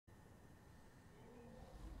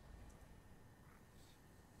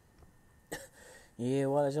Yeah,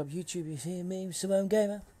 what is up YouTube? It's here, me, Simone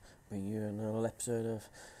Gamer, bringing you another episode of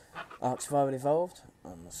ARK Survival Evolved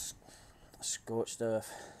on the Scorched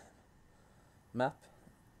Earth map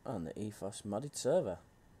on the Ethos modded server.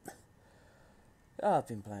 I've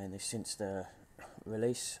been playing this since the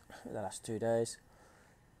release, the last 2 days.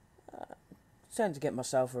 Trying to get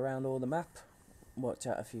myself around all the map, worked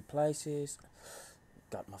out a few places,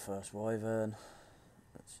 got my first wyvern.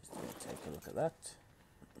 Let's just take a look at that.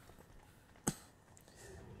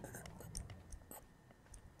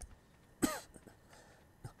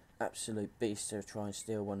 Absolute beast to try and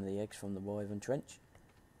steal one of the eggs from the wyvern trench.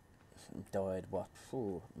 Died, what?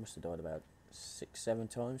 Ooh, must have died about 6-7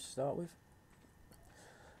 times to start with.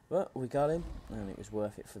 But we got him, and it was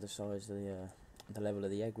worth it for the size of the level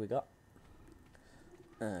of the egg we got.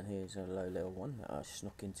 And here's a low little one that I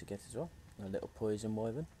snuck in to get as well. A little poison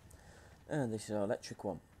wyvern. And this is our electric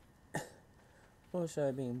one. Also,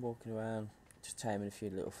 I've been walking around, just taming a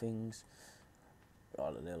few little things.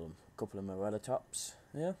 Got a couple of morella tops,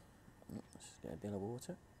 yeah. Let's get a bit of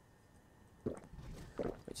water.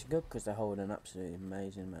 Which is good because they hold an absolutely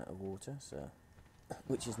amazing amount of water, so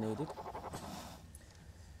which is needed.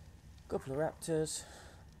 Couple of raptors.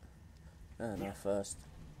 And our first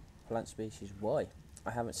plant species, Y.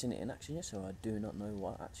 I haven't seen it in action yet, so I do not know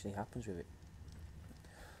what actually happens with it.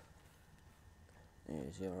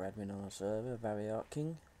 Here's the other admin on our server, ARK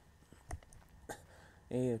King.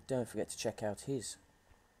 Here, don't forget to check out his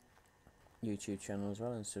YouTube channel as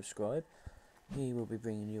well and subscribe. He will be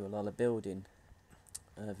bringing you a lot of building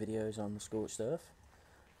videos on the Scorched Earth,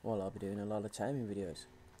 while I'll be doing a lot of taming videos.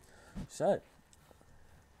 So,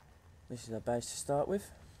 this is our base to start with.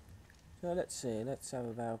 So let's see, let's have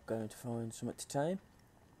about going to find something to tame.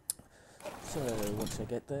 So once I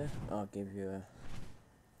get there, I'll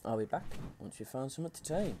be back once we found something to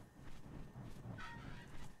tame.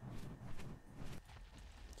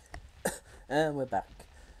 And we're back.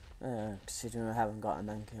 Considering I haven't got an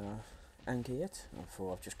anchor yet, I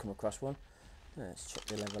thought I've just come across one. Let's check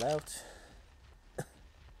the level out.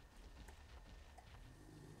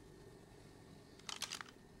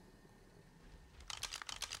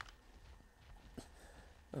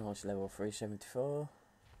 Oh, it's level 374.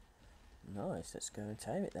 Nice, let's go and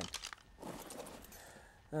tame it then.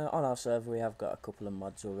 On our server we have got a couple of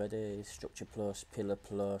mods already. Structure plus, pillar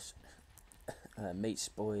plus, meat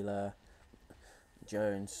spoiler,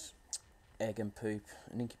 Jones, egg and poop,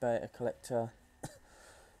 an incubator collector,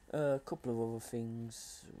 a couple of other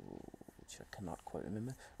things which I cannot quite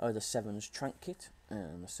remember. Oh, the Sevens trinket,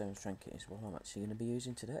 and the Sevens trinket is what I'm actually going to be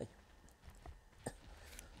using today.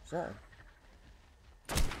 So,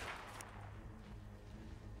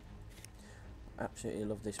 absolutely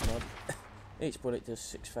love this mod. Each bullet does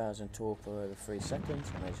 6,000 torp per over 3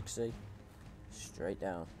 seconds, and as you can see, straight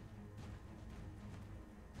down.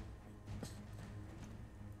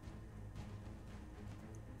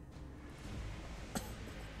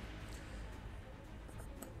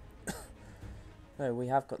 No, we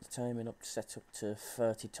have got the taming set up to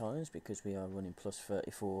 30 times because we are running plus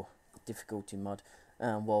 34 difficulty mod,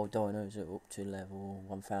 and wild dinos are up to level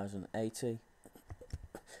 1080,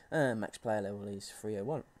 and max player level is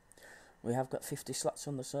 301. We have got 50 slots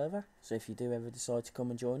on the server, so if you do ever decide to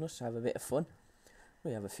come and join us, have a bit of fun.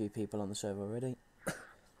 We have a few people on the server already.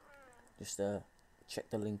 Just check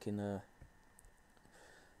the link in the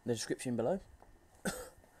description below.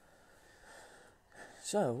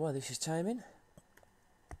 So, while this is taming,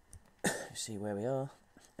 see where we are.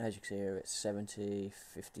 As you can see here, it's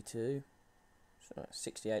 70-52, so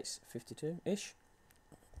 68-52-ish.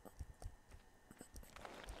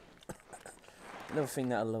 Another thing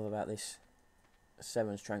that I love about this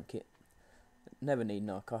Sevens trinket, never need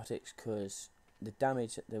narcotics because the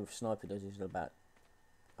damage that the sniper does is about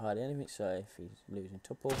hardly anything. So if he's losing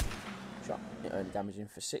tuple, shot, it only damages him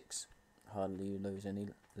for 6, hardly you lose any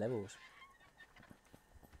levels.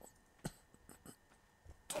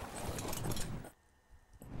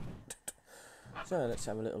 So let's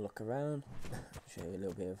have a little look around, show you a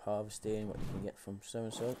little bit of harvesting, what you can get from so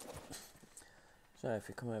and so. So if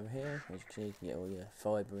we come over here, as you can see, you can get all your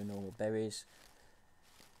fibre and all the berries.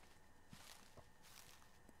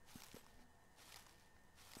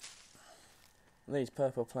 And these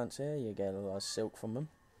purple plants here, you get a lot of silk from them.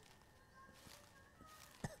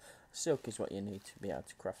 Silk is what you need to be able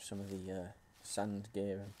to craft some of the sand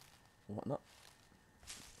gear and whatnot.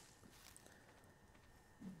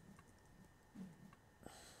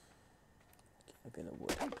 A bit of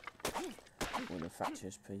wood. Wooden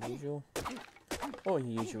factors per usual. Or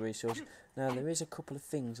your usual resource. Now there is a couple of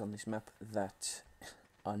things on this map that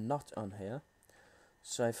are not on here.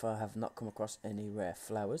 So far I have not come across any rare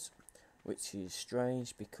flowers. which is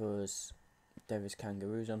strange because there is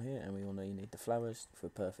kangaroos on here, and we all know you need the flowers for a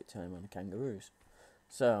perfect tame on the kangaroos.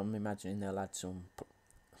 So I'm imagining they'll add some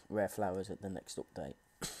rare flowers at the next update.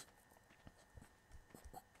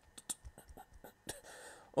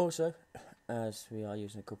 Also, as we are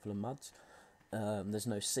using a couple of mods, there's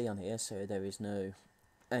no sea on here, so there is no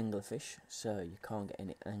anglerfish, so you can't get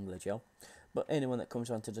any angler gel. But anyone that comes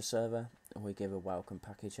onto the server, we give a welcome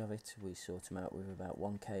package of it. We sort them out with about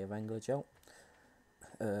 1k of angler gel.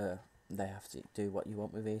 They have to do what you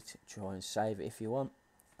want with it, try and save it if you want.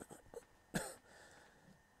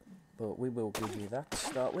 But we will give you that to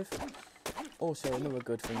start with. Also, another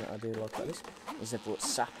good thing that I do like about this is they brought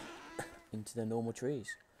sap into the normal trees.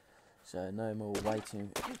 So no more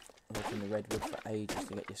waiting like in the redwood for ages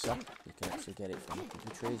to get your sap. You can actually get it from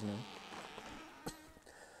the trees now.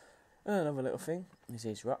 Another little thing is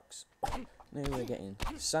these rocks. Now we're getting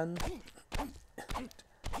sand,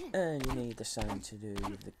 and you need the sand to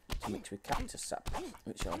mix with cactus sap,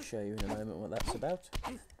 which I'll show you in a moment what that's about.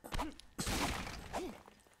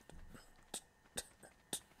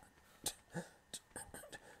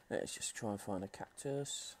 Let's just try and find a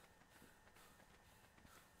cactus.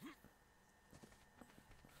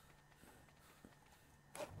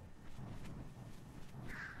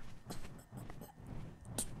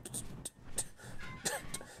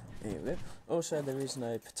 Here we go. Also, there is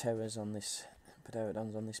no pterodons on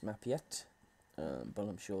this map yet, but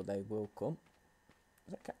I'm sure they will come.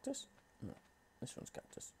 Is that cactus? No, this one's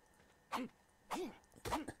cactus.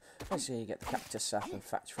 Let's see, you get the cactus sap and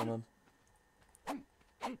thatch from them.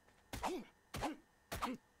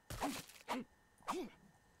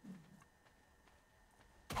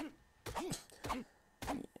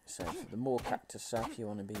 So for the more cactus sap, you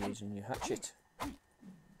want to be using your hatchet.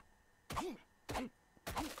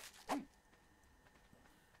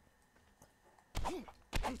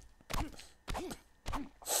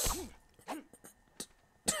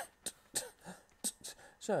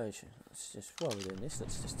 So let's just, while we're doing this,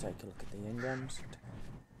 let's just take a look at the engrams.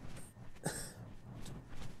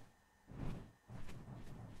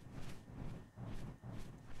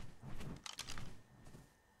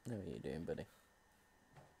 How are you doing, buddy?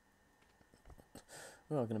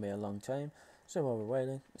 We're not going to be a long time, so while we're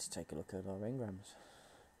waiting, let's take a look at our engrams.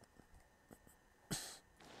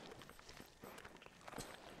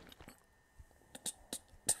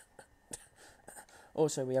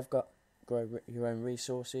 Also, we have got grow your own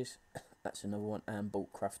resources. That's another one, and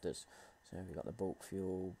bulk crafters. So we've got the bulk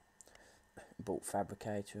fuel, bulk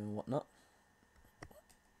fabricator and whatnot.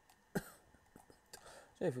 So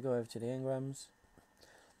if we go over to the engrams,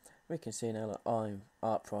 we can see now that I'm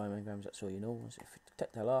ARK Prime engrams, that's all you know. So if we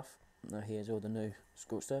take that off, now here's all the new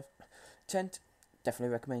Scorched Earth. Tent,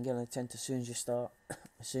 definitely recommend getting a tent as soon as you start,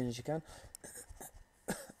 as soon as you can.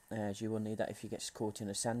 As you will need that if you get caught in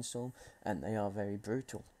a sandstorm, and they are very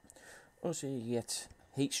brutal. Also, you get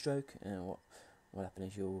heat stroke, and what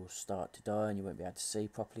happens is you'll start to die and you won't be able to see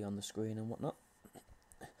properly on the screen and whatnot.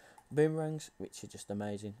 Boomerangs, which are just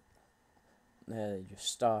amazing. They're your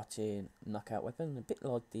starting knockout weapon, a bit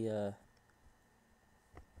like the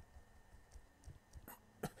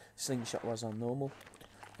slingshot was on normal.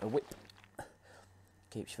 A whip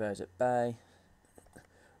keeps foes at bay.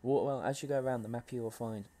 Well, as you go around the map, you will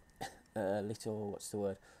find little, what's the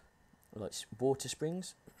word, like water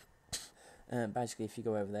springs. And basically, if you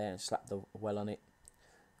go over there and slap the well on it,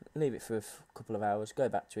 leave it for a couple of hours, go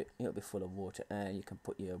back to it, it'll be full of water, and you can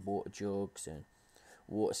put your water jugs and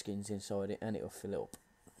water skins inside it, and it'll fill it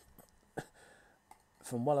up.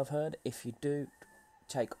 From what I've heard, if you do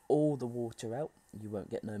take all the water out, you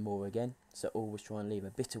won't get no more again. So always try and leave a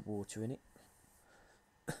bit of water in it.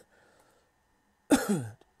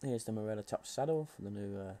 Here's the Morella top saddle for the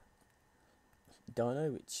new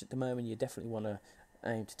dino, which at the moment you definitely want to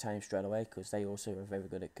aim to tame straight away, because they also are very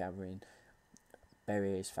good at gathering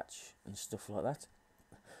berries, thatch and stuff like that.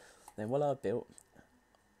 Then what I've built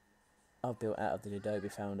out of the Adobe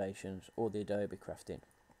foundations or the Adobe crafting.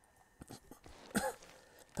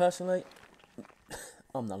 Personally,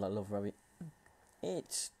 I'm not a lover of it.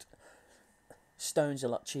 It's stone's a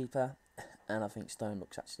lot cheaper, and I think stone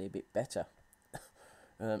looks actually a bit better.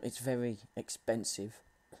 It's very expensive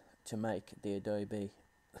to make the Adobe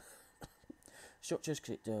structures,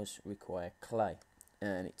 because it does require clay,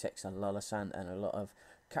 and it takes a lot of sand and a lot of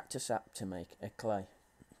cactus sap to make a clay.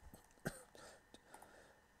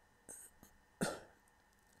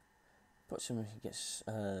 Put some, gets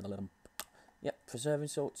preserving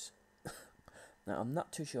salts. Now I'm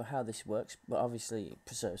not too sure how this works, but obviously it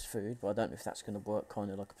preserves food, but I don't know if that's going to work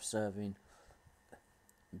kind of like a preserving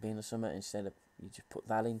bean or something, instead of you just put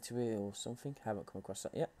that into it or something. Haven't come across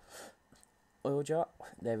that yet. oil jar.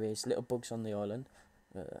 There is little bugs on the island.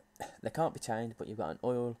 They can't be tamed, but you've got an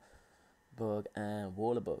oil bug and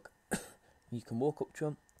water bug. You can walk up to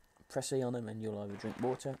them, press E on them, and you'll either drink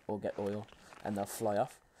water or get oil, and they'll fly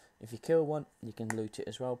off. If you kill one, you can loot it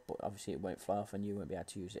as well, but obviously it won't fly off and you won't be able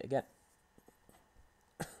to use it again.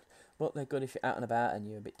 But they're good if you're out and about and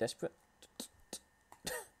you're a bit desperate.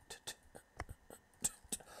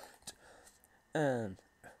 And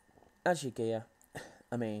as your gear,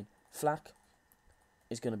 I mean, flak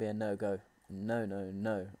is going to be a no-go.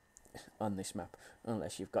 No on this map,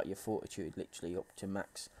 unless you've got your fortitude literally up to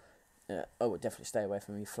max. I would definitely stay away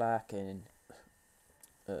from your flak, and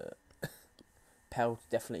pelt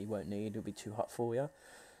definitely won't need, it'll be too hot for you.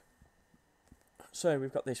 So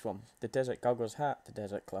we've got this one, the desert goggles hat, the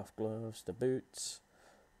desert cloth gloves, the boots,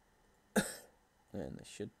 and there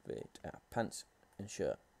should be pants and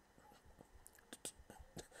shirt.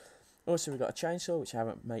 Also we've got a chainsaw, which I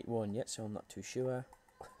haven't made one yet, so I'm not too sure.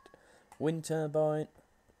 Wind turbine,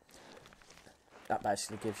 that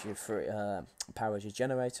basically gives you free, powers your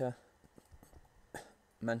generator.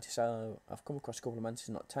 Mantis, I've come across a couple of mantis,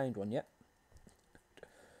 not tamed one yet.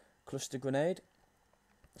 Cluster grenade,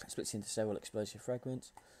 splits into several explosive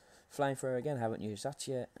fragments. Flamethrower again, haven't used that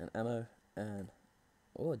yet. And ammo, and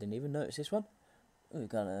oh, I didn't even notice this one. We've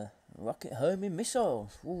got a rocket homing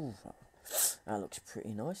missile. Ooh, that looks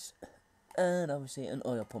pretty nice. And obviously an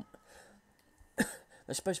oil pump.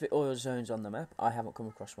 There's supposed to be oil zones on the map. I haven't come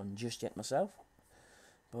across one just yet myself,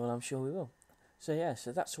 but I'm sure we will. So yeah,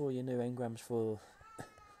 so that's all your new engrams for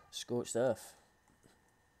Scorched Earth.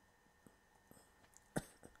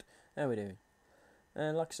 How we doing?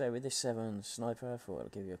 And like I say, with this 7 sniper, I thought I'll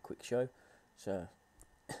give you a quick show. So,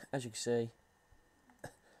 as you can see,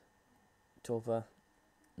 Torva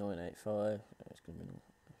 985. It's going to be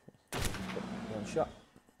one shot.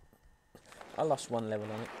 I lost 1 level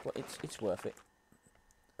on it, but it's worth it.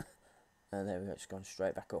 And there we go, it's gone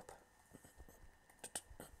straight back up.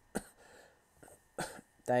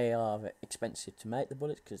 They are expensive to make, the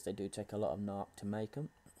bullets, because they do take a lot of narc to make them.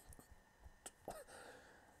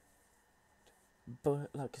 But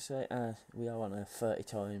like I say, we are on a 30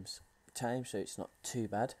 times tame, so it's not too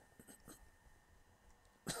bad.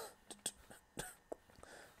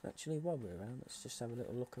 Actually, while we're around, let's just have a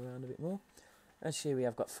little look around a bit more. As here we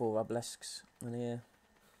have got 4 obelisks on here.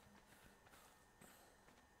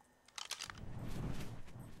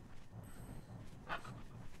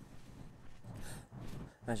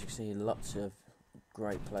 As you can see, lots of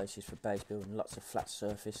great places for base building, lots of flat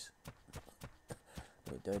surface.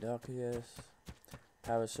 Dodarkias,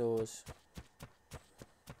 parasaurs.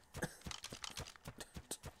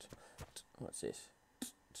 What's this?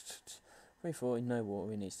 340, no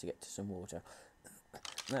water, he needs to get to some water.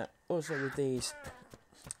 Now, also with these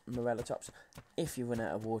Morella tops, if you run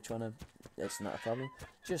out of water on them, it's not a problem.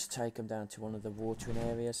 Just take them down to one of the watering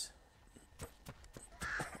areas,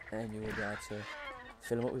 and you will be able to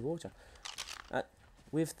fill them up with water.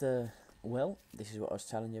 With the well, this is what I was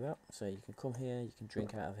telling you about. So you can come here, you can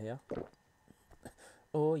drink out of here,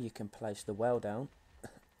 or you can place the well down,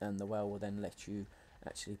 and the well will then let you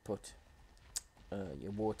actually put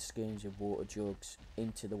your water skins, your water jugs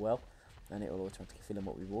into the well, and it will automatically fill them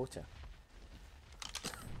up with water.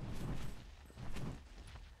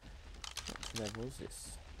 What level is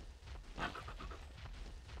this?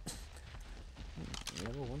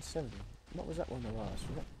 Level 170. What was that one I asked?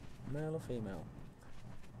 Was that male or female?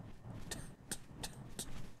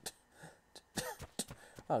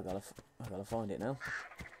 Oh, I gotta find it now.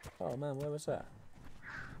 Oh man, where was that?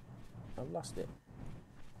 I've lost it.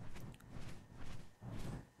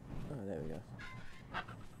 Oh, there we go.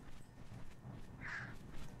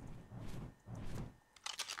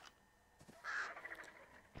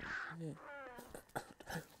 Yeah.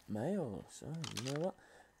 Male, so you know what?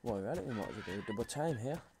 While we're at it, we might as well do a double tame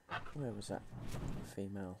here. Where was that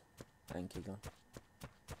female Anki gone?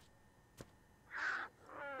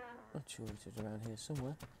 I'm sure it was around here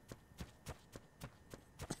somewhere.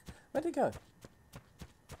 Where'd it go?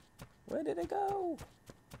 Where did it go?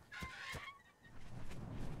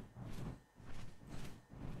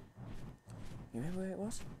 You remember where it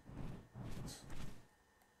was?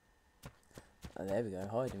 Oh, there we go,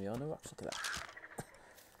 hiding behind the rocks, look at that.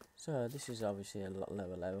 So this is obviously a lot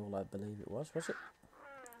lower level, I believe it was it?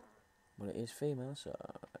 Well, it is female, so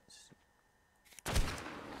let's...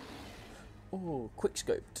 Oh, quick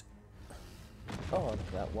scoped. Oh, look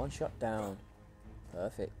at that, 1 shot down.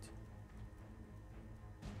 Perfect.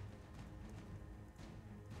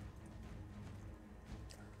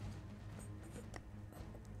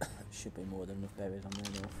 Should be more than enough berries on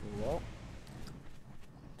there now for a while.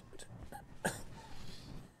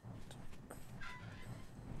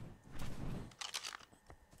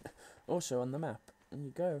 also on the map, and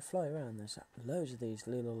you go and fly around, there's loads of these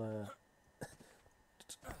little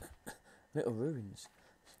little ruins.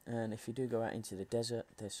 And if you do go out into the desert,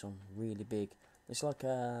 there's some really big. It's like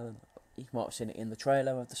you might have seen it in the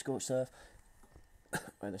trailer of the Scorched Earth,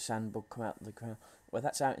 where the sand bug come out of the ground. Well,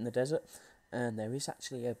 that's out in the desert, and there is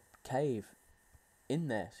actually a cave in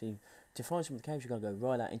there. So to find some of the caves, you've got to go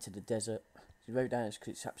right out into the desert. You go down because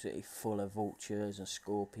it's absolutely full of vultures and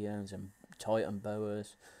scorpions and titan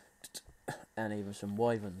boas, and even some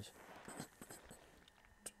wyverns.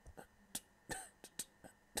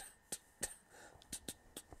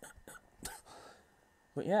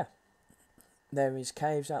 But yeah, there is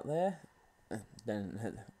caves out there.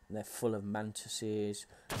 Then they're full of mantises,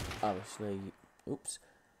 obviously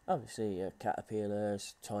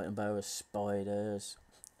caterpillars, titan boas, spiders,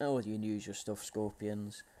 all the unusual stuff,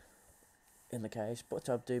 scorpions in the caves. But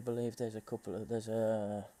I do believe there's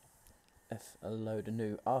a load of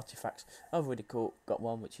new artifacts. I've already got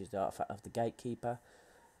one, which is the artifact of the gatekeeper.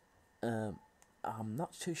 I'm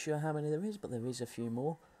not too sure how many there is, but there is a few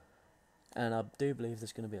more. And I do believe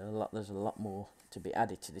there's going to be there's a lot more to be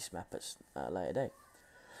added to this map at a later date.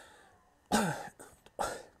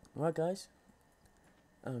 Right guys,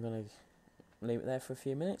 I'm going to leave it there for a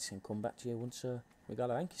few minutes and come back to you once we got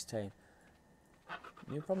our anchors tamed.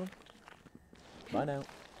 No problem. Bye now.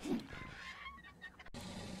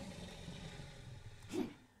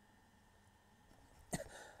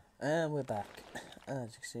 And we're back.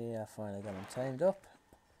 As you can see, I finally got him tamed up.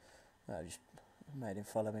 I just made him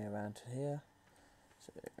follow me around here.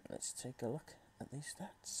 So let's take a look at these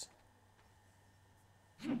stats.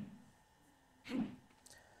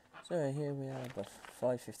 So here we are, about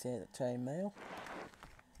 558 at tame male.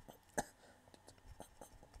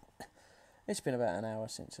 It's been about an hour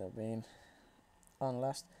since I've been on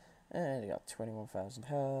last, and I got 21,000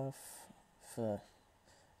 health for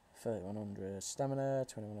 3,100 stamina,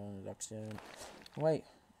 2,100 oxygen, weight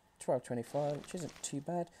 1225, which isn't too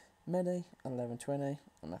bad. Melee 1120,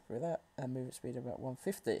 I'm happy with that, and movement speed about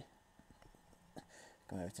 150.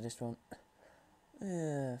 Go over to this one.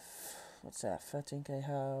 What's that? 13k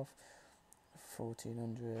health,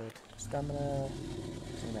 1,400 stamina,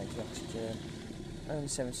 280 oxygen, only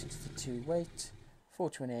 762 weight,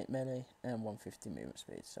 428 melee, and 150 movement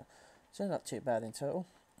speed. So not too bad in total.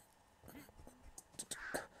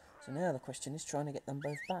 So now the question is trying to get them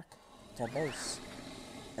both back to base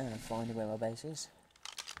and finding where my base is.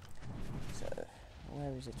 So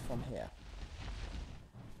where is it from here?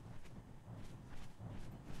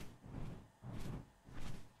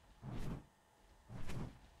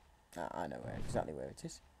 I know exactly where it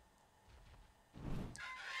is.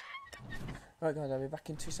 Right guys, I'll be back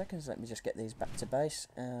in 2 seconds. Let me just get these back to base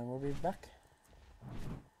and we'll be back.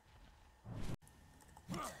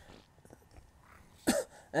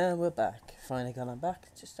 And we're back. Finally got them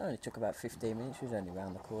back. Just only took about 15 minutes. We was only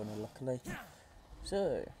around the corner, luckily.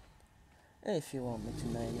 So, if you want me to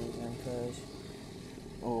name these anchors,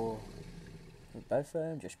 or both of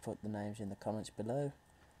them, just put the names in the comments below,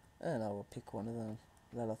 and I will pick one of them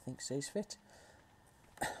that I think sees fit.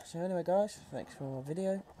 So anyway guys, thanks for my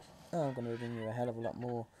video. I'm going to be bringing you a hell of a lot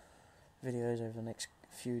more videos over the next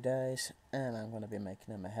few days, and I'm going to be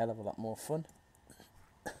making them a hell of a lot more fun.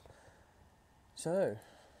 So,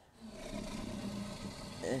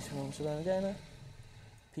 it's from Sadle Gamer.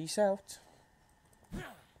 Peace out.